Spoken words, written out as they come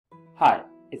Hi,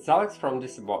 it's Alex from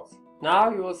DCBots.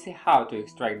 Now you will see how to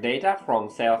extract data from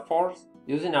Salesforce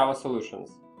using our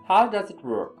solutions. How does it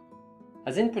work?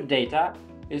 As input data,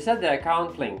 you set the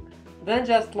account link, then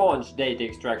just launch data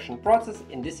extraction process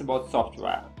in DCBots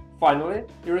software. Finally,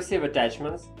 you receive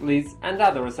attachments, leads and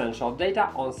other essential data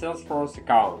on Salesforce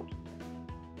account.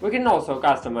 We can also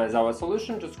customize our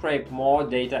solution to scrape more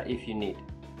data if you need.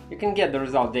 You can get the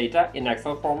result data in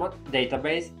Excel format,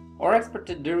 database, or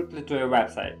export it directly to your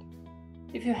website.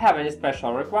 If you have any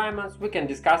special requirements, we can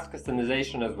discuss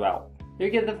customization as well. You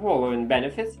get the following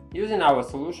benefits using our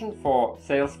solution for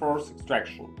Salesforce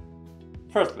extraction.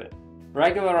 Firstly,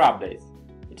 regular updates.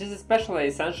 It is especially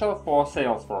essential for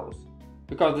Salesforce,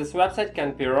 because this website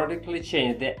can periodically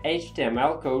change the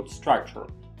HTML code structure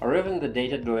or even the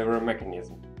data delivery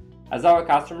mechanism. As our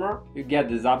customer, you get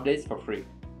these updates for free.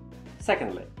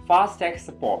 Secondly, fast tech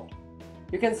support.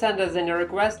 You can send us any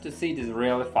request to see it is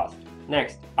really fast.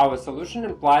 Next, our solution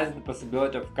implies the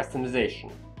possibility of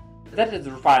customization. That is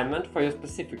refinement for your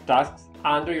specific tasks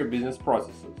under your business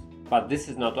processes. But this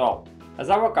is not all. As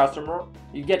our customer,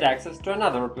 you get access to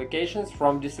another applications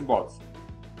from DCBots,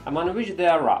 among which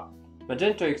there are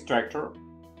Magento Extractor,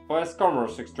 OS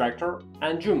Commerce Extractor,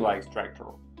 and Joomla Extractor.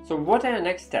 So what are your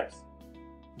next steps?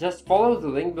 Just follow the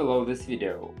link below this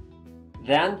video.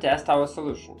 Then test our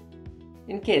solution.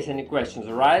 In case any questions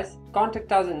arise,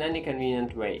 contact us in any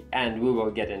convenient way and we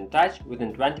will get in touch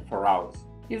within 24 hours.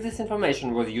 If this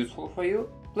information was useful for you,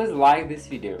 please like this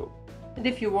video. And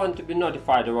if you want to be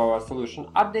notified of our solution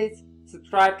updates,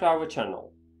 subscribe to our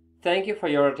channel. Thank you for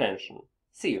your attention.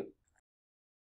 See you!